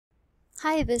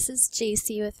Hi, this is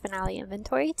JC with Finale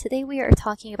Inventory. Today we are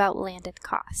talking about landed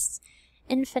costs.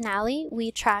 In Finale,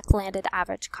 we track landed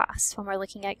average costs when we're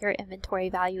looking at your inventory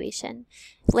valuation.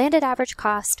 Landed average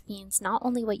cost means not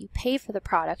only what you pay for the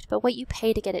product, but what you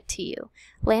pay to get it to you.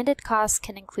 Landed costs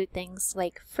can include things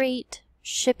like freight,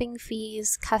 shipping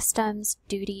fees, customs,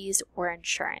 duties, or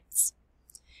insurance.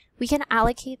 We can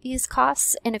allocate these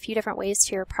costs in a few different ways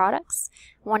to your products.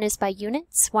 One is by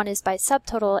units, one is by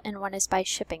subtotal, and one is by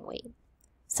shipping weight.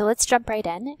 So let's jump right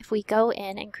in. If we go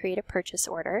in and create a purchase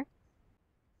order,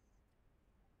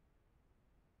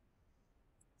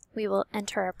 we will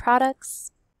enter our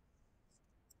products.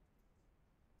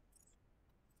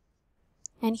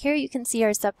 And here you can see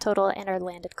our subtotal and our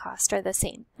landed cost are the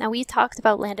same. Now we talked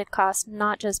about landed cost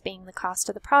not just being the cost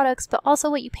of the products, but also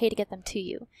what you pay to get them to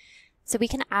you. So we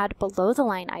can add below the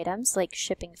line items like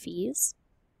shipping fees.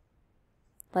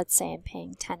 Let's say I'm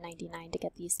paying $10.99 to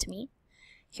get these to me.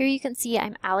 Here you can see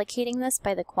I'm allocating this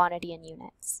by the quantity in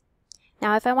units.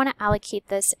 Now if I want to allocate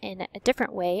this in a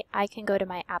different way, I can go to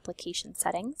my application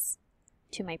settings,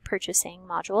 to my purchasing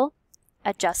module,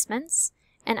 adjustments,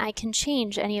 and I can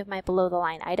change any of my below the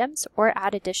line items or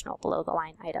add additional below the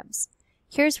line items.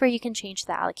 Here's where you can change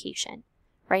the allocation.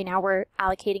 Right now we're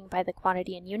allocating by the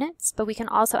quantity in units, but we can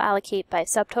also allocate by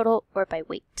subtotal or by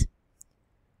weight.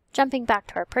 Jumping back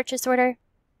to our purchase order,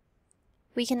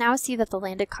 we can now see that the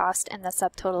landed cost and the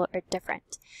subtotal are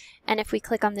different. And if we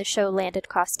click on the Show Landed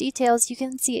Cost Details, you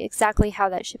can see exactly how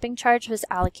that shipping charge was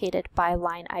allocated by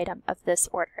line item of this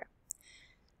order.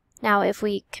 Now if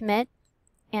we commit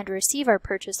and receive our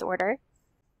purchase order,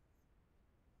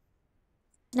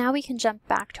 now we can jump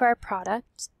back to our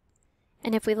product.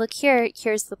 And if we look here,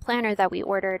 here's the planner that we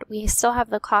ordered. We still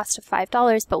have the cost of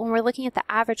 $5, but when we're looking at the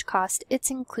average cost,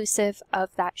 it's inclusive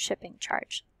of that shipping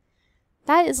charge.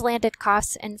 That is landed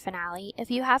costs in Finale. If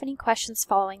you have any questions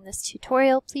following this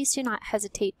tutorial, please do not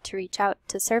hesitate to reach out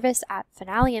to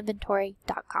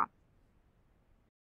service@finaleinventory.com.